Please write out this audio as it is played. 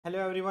Hello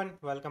everyone,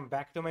 welcome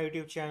back to my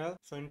YouTube channel.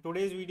 So in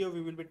today's video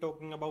we will be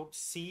talking about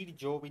seed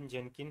job in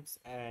Jenkins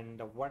and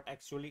what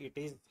actually it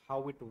is,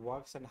 how it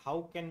works and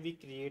how can we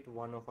create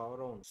one of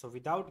our own. So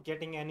without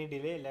getting any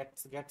delay,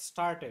 let's get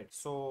started.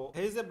 So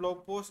here's a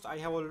blog post I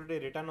have already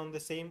written on the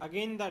same.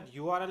 Again, that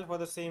URL for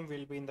the same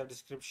will be in the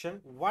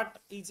description. What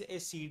is a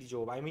seed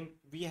job? I mean,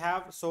 we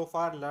have so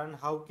far learned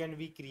how can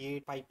we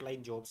create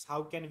pipeline jobs,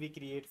 how can we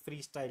create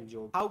freestyle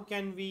jobs, how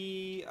can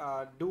we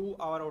do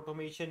our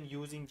automation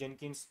using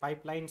Jenkins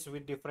pipeline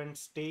with different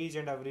stage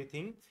and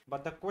everything.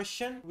 But the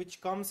question which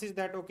comes is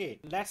that,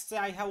 okay, let's say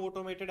I have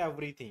automated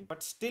everything,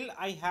 but still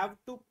I have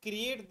to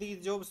create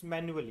these jobs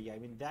manually. I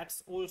mean,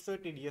 that's also a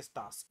tedious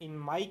task. In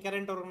my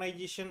current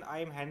organization, I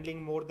am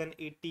handling more than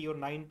 80 or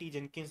 90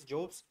 Jenkins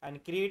jobs,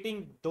 and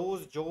creating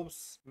those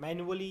jobs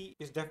manually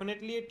is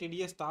definitely a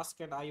tedious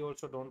task, and I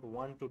also don't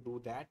want to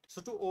do that. So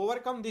to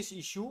overcome this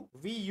issue,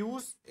 we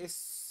use a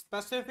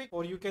specific,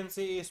 or you can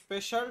say a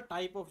special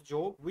type of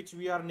job which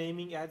we are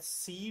naming as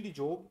seed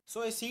job.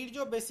 So a seed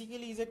job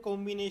basically is a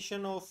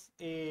combination of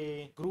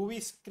a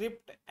Groovy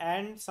script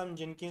and some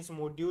Jenkins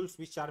modules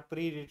which are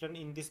pre-written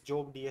in this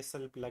job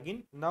DSL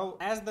plugin. Now,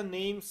 as the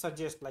name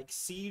suggests, like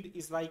seed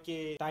is like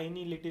a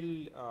tiny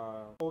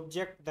little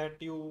object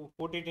that you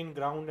put it in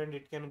ground and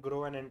it can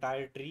grow an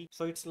entire tree.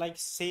 So it's like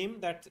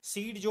same, that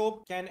seed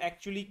job can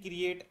actually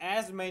create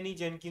as many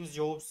Jenkins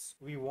jobs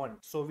we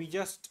want. So we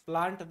just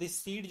plant this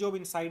seed job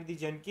inside the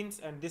Jenkins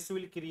and this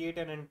will create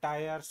an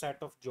entire set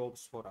of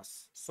jobs for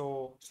us.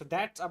 So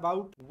that's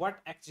about what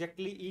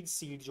exactly is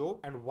seed job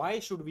and why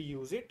should we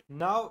use it.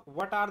 Now,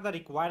 what are the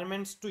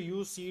requirements to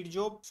use seed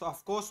job? So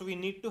of course we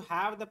need to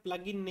have the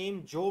plugin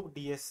name job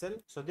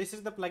DSL. So this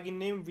is the plugin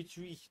name which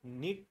we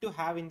need to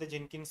have in the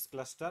Jenkins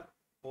cluster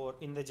or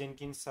in the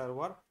Jenkins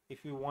server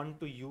if you want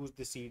to use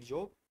the seed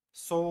job.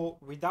 So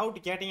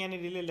without getting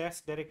any delay, let's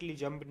directly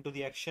jump into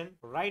the action.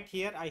 Right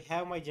here I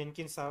have my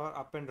Jenkins server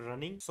up and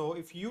running. So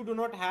if you do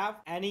not have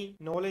any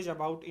knowledge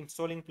about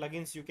installing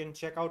plugins, you can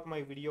check out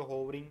my video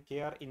hovering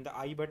here in the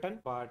I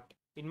button. But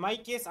in my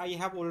case, I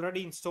have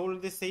already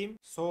installed the same.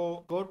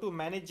 So go to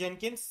manage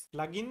Jenkins,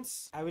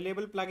 plugins,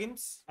 available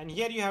plugins, and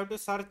here you have to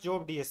search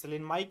job DSL.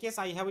 In my case,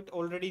 I have it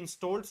already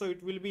installed, so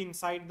it will be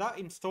inside the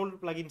installed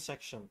plugin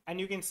section. And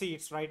you can see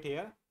it's right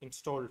here,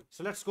 installed.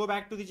 So let's go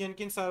back to the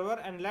Jenkins server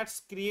and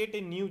let's create a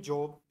new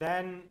job.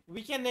 Then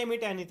we can name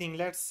it anything.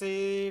 Let's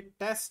say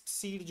test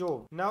seed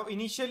job. Now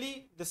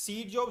initially the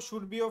seed job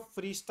should be a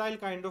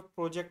freestyle kind of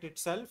project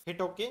itself.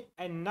 Hit OK.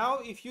 And now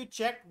if you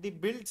check the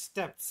build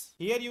steps,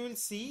 here you will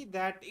see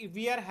that if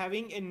we are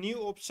having a new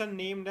option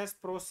named as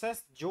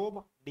process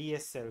job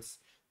DSLs.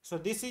 So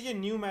this is a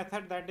new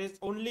method that is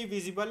only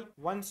visible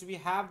once we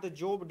have the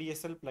job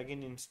DSL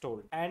plugin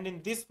installed. And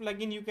in this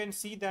plugin, you can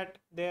see that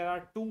there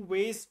are two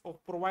ways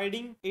of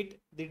providing it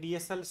the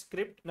DSL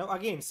script. Now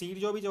again, seed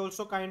job is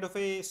also kind of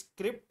a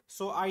script.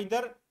 So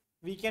either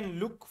we can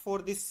look for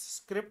this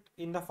script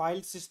in the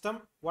file system.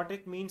 What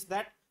it means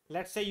that,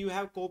 let's say you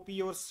have copy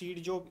your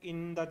seed job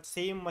in the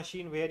same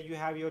machine where you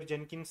have your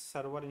Jenkins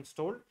server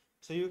installed.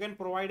 So you can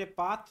provide a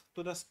path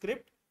to the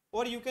script,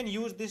 or you can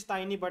use this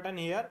tiny button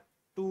here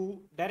to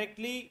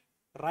directly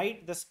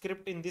write the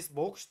script in this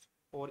box,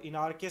 or in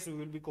our case we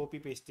will be copy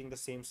pasting the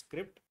same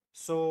script.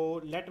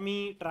 So let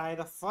me try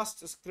the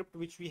first script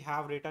which we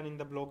have written in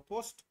the blog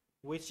post,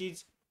 which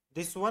is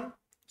this one.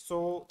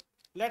 So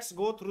let's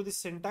go through the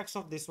syntax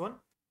of this one.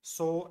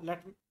 So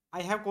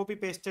I have copy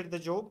pasted the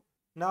job.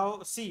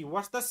 Now see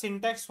what's the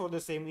syntax for the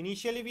same.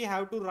 Initially we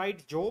have to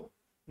write job.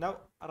 Now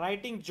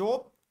writing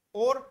job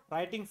or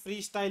writing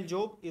freestyle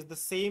job is the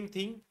same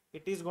thing.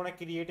 It is going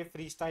to create a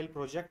freestyle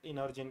project in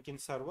our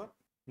Jenkins server.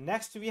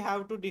 Next, we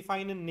have to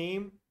define a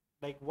name,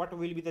 like what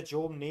will be the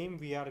job name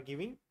we are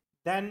giving.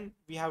 Then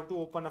we have to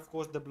open, of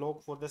course, the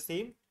blog for the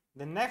same.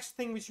 The next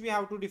thing which we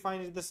have to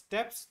define is the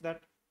steps,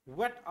 that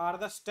what are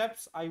the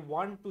steps I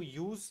want to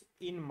use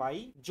in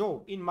my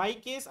job. In my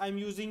case, I'm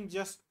using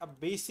just a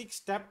basic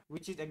step,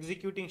 which is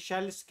executing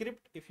shell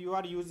script. If you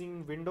are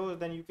using Windows,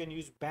 then you can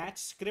use batch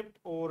script,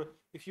 or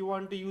if you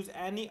want to use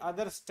any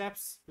other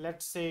steps,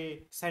 let's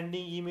say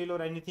sending email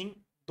or anything,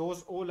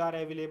 those all are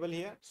available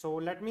here. So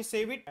let me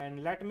save it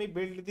and let me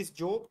build this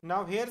job.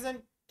 Now here's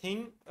an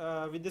thing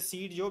with the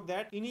seed job,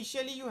 that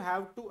initially you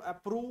have to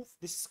approve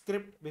this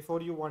script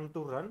before you want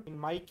to run. In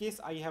my case,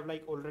 I have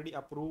like already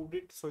approved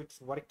it, so it's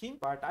working,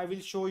 but I will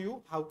show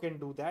you how can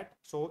do that.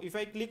 So if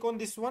I click on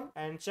this one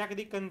and check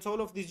the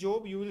console of this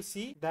job, you will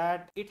see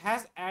that it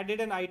has added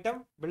an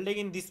item building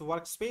in this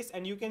workspace,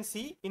 and you can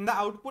see in the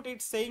output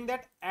it's saying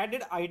that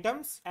added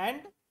items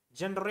and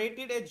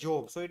generated a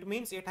job. So it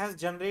means it has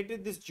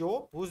generated this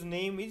job whose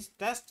name is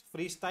test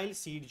freestyle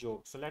seed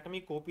job. So let me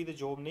copy the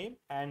job name,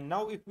 and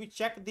now if we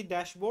check the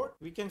dashboard,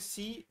 we can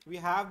see we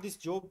have this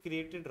job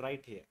created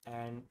right here.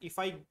 And if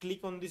I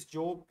click on this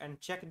job and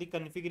check the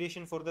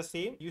configuration for the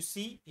same, you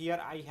see here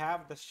I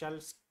have the shell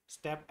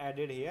step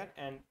added here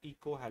and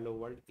echo hello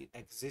world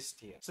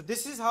exists here. So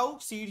this is how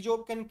seed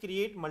job can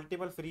create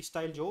multiple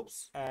freestyle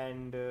jobs,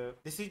 and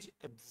this is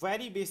a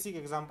very basic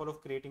example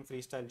of creating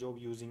freestyle job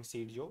using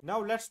seed job. Now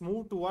let's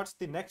move towards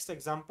the next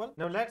example.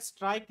 Now let's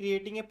try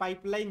creating a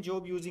pipeline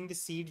job using the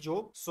seed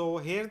job. So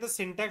here's the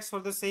syntax for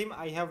the same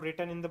I have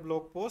written in the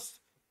blog post.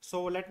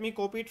 So let me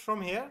copy it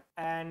from here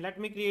and let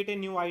me create a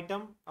new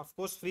item, of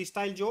course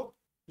freestyle job.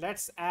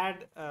 Let's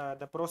add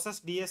the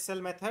process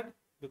DSL method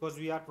because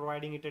we are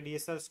providing it a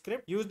DSL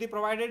script. Use the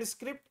provided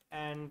script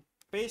and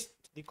paste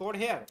the code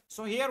here.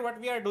 So here what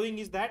we are doing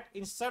is that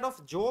instead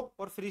of job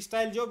or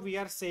freestyle job, we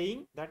are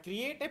saying that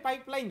create a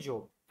pipeline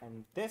job,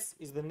 and this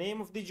is the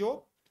name of the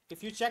job.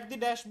 If you check the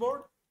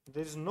dashboard,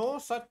 there is no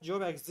such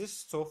job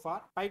exists so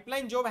far.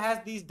 Pipeline job has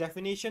these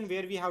definition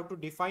where we have to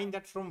define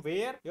that from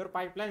where your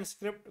pipeline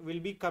script will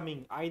be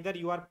coming. Either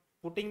you are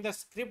putting the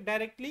script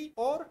directly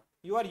or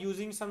you are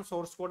using some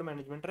source code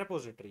management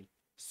repository.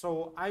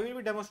 So I will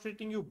be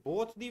demonstrating you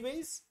both the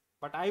ways,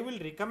 but I will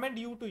recommend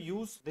you to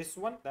use this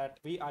one, that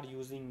we are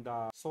using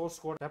the source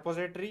code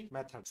repository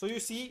method. So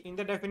you see in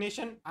the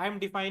definition, I am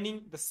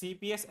defining the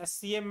CPS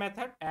SCM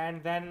method,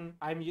 and then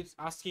I'm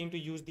asking to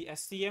use the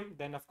SCM.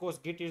 Then of course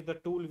Git is the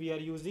tool we are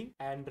using,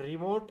 and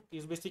remote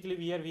is basically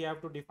where we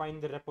have to define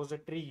the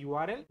repository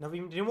URL. Now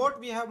in remote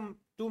we have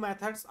two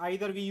methods.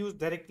 Either we use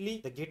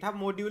directly the GitHub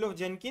module of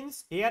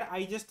Jenkins. Here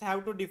I just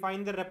have to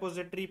define the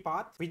repository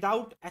path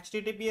without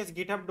https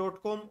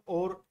github.com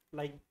or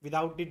like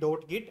without the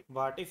 .git.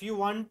 But if you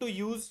want to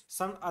use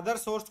some other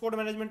source code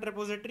management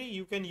repository,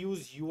 you can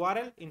use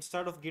URL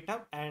instead of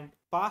GitHub and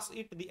pass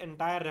it the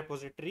entire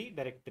repository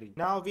directory.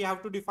 Now we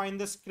have to define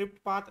the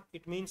script path.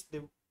 It means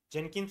the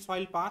Jenkins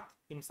file path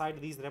inside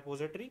these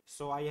repository.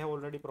 So I have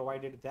already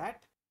provided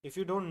that. If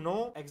you don't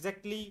know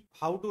exactly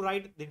how to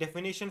write the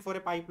definition for a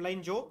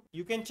pipeline job,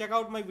 you can check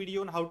out my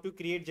video on how to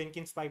create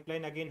Jenkins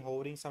pipeline, again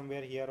hovering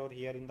somewhere here or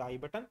here in the I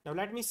button. Now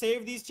let me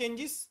save these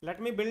changes.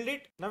 Let me build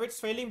it. Now it's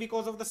failing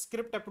because of the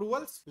script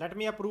approvals. Let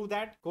me approve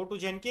that. Go to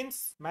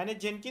Jenkins, manage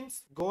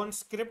Jenkins, go on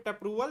script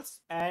approvals,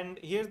 and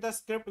here's the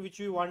script which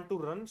we want to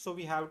run. So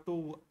we have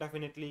to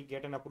definitely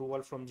get an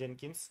approval from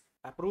Jenkins.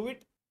 Approve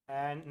it.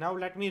 And now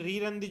let me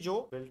rerun the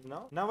job. Build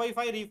now. Now if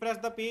I refresh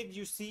the page,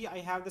 you see I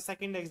have the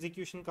second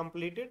execution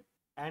completed.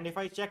 And if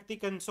I check the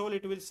console,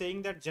 it will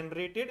saying that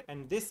generated,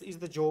 and this is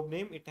the job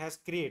name it has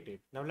created.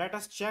 Now let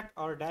us check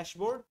our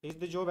dashboard. Is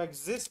the job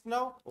exist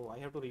now? Oh, I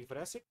have to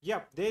refresh it.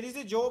 Yep, there is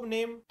a job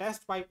name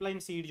test pipeline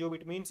seed job.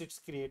 It means it's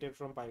created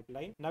from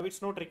pipeline. Now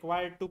it's not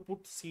required to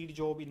put seed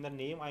job in the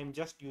name. I'm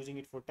just using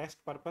it for test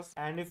purpose.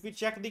 And if we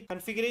check the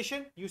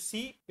configuration, you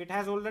see it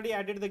has already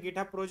added the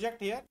GitHub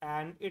project here,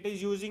 and it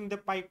is using the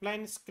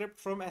pipeline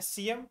script from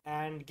SCM,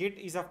 and Git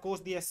is of course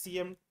the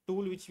SCM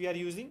tool which we are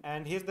using.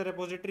 And here's the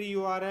repository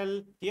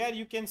URL. Here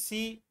you can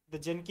see the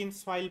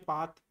Jenkins file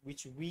path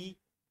which we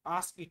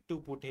ask it to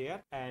put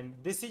here, and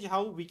this is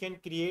how we can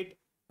create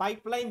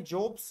pipeline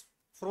jobs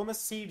from a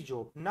seed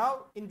job.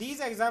 Now in these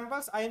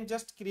examples I am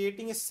just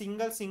creating a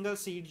single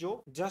seed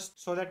job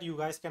just so that you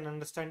guys can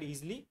understand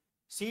easily.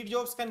 Seed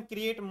jobs can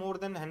create more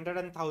than hundreds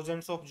and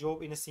thousands of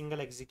jobs in a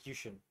single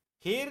execution.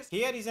 Here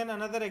is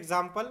another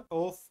example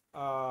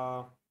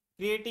of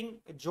creating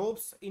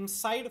jobs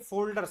inside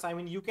folders. I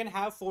mean, you can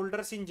have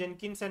folders in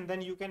Jenkins and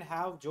then you can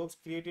have jobs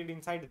created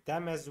inside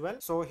them as well.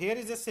 So here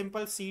is a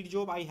simple seed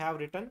job I have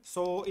written.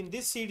 So in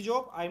this seed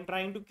job, I'm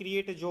trying to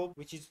create a job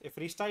which is a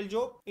freestyle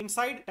job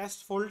inside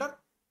test folder.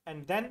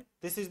 And then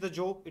this is the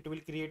job it will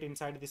create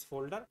inside this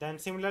folder. Then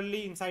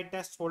similarly inside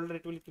test folder,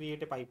 it will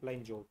create a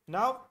pipeline job.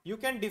 Now you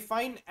can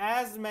define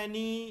as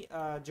many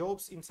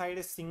jobs inside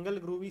a single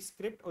Groovy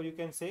script, or you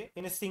can say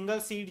in a single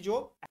seed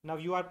job. Now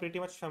you are pretty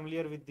much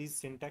familiar with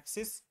these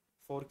syntaxes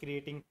for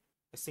creating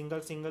a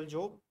single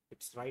job.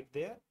 It's right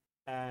there.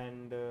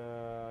 And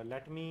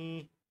let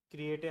me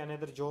create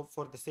another job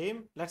for the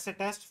same. Let's say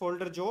test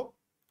folder job.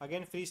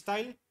 Again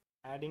freestyle,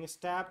 adding a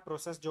step,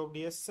 process job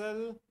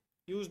DSL.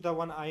 Use the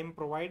one I am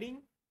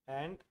providing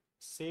and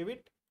save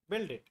it,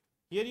 build it.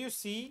 Here you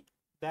see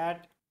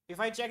that if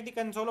I check the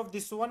console of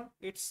this one,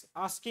 it's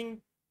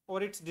asking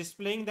or it's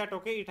displaying that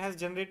okay, it has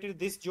generated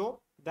this job,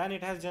 then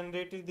it has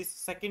generated this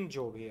second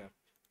job here.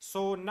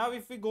 So now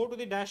if we go to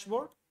the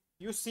dashboard,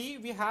 you see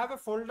we have a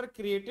folder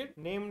created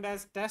named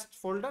as test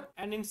folder,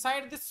 and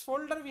inside this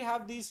folder we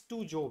have these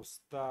two jobs.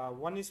 The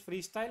one is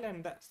freestyle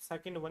and the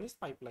second one is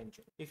pipeline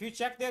job. If you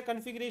check their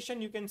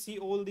configuration, you can see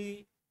all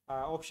the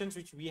options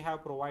which we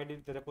have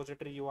provided: the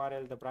repository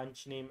URL, the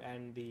branch name,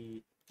 and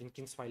the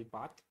Jenkins file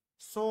path.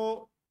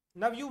 So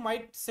now you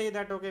might say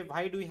that okay,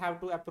 why do we have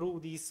to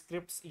approve these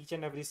scripts each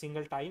and every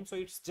single time? So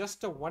it's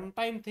just a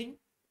one-time thing.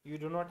 You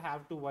do not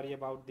have to worry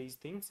about these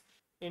things.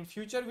 In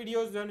future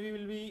videos, when we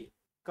will be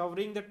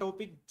covering the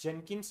topic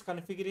Jenkins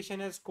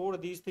configuration as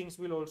code, these things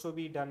will also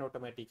be done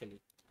automatically.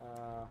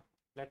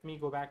 Let me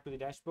go back to the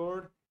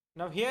dashboard.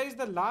 Now here is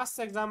the last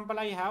example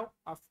I have.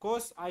 Of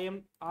course, I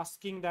am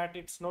asking that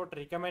it's not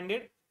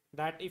recommended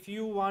that if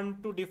you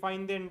want to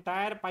define the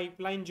entire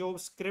pipeline job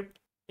script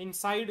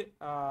inside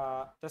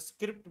the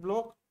script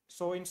block.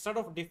 So instead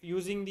of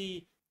using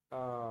the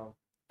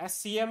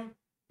SCM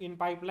in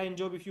pipeline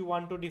job. If you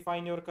want to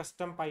define your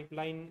custom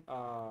pipeline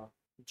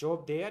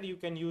job there, you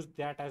can use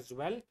that as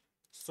well.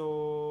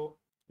 So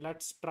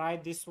let's try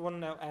this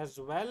one as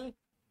well.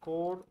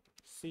 Code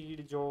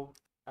seed job.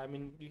 I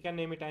mean, you can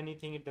name it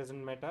anything, it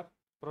doesn't matter.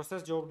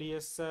 Process job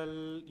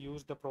DSL,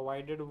 use the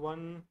provided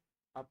one.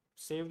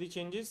 Save the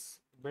changes,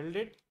 build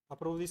it,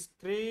 approve the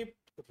script,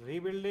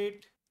 rebuild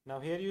it. Now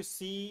here you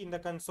see in the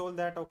console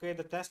that okay,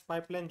 the test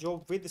pipeline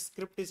job with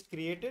script is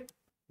created.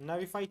 Now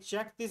if I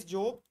check this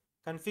job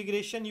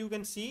configuration, you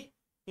can see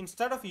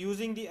instead of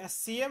using the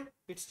SCM,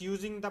 it's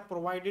using the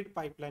provided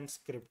pipeline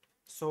script.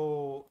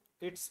 So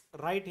it's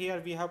right here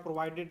we have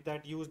provided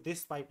that use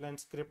this pipeline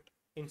script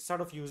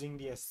instead of using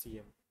the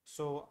SCM.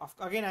 So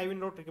again, I will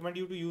not recommend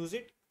you to use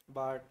it,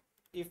 but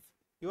if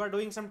you are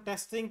doing some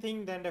testing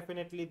thing, then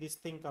definitely this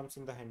thing comes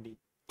in the handy.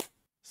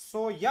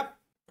 So yep,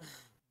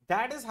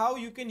 that is how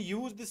you can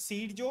use the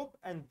seed job,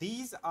 and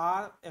these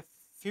are a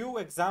few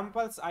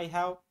examples I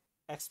have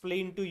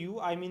explained to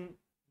you. I mean,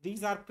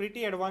 these are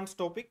pretty advanced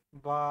topic,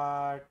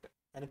 but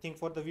anything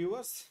for the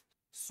viewers.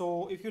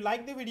 So if you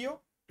like the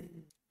video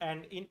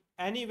and in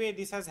any way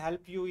this has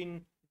helped you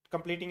in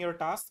completing your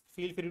task,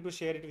 feel free to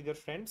share it with your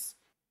friends.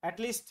 At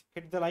least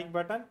hit the like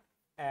button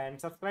and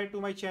subscribe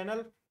to my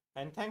channel,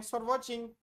 and thanks for watching.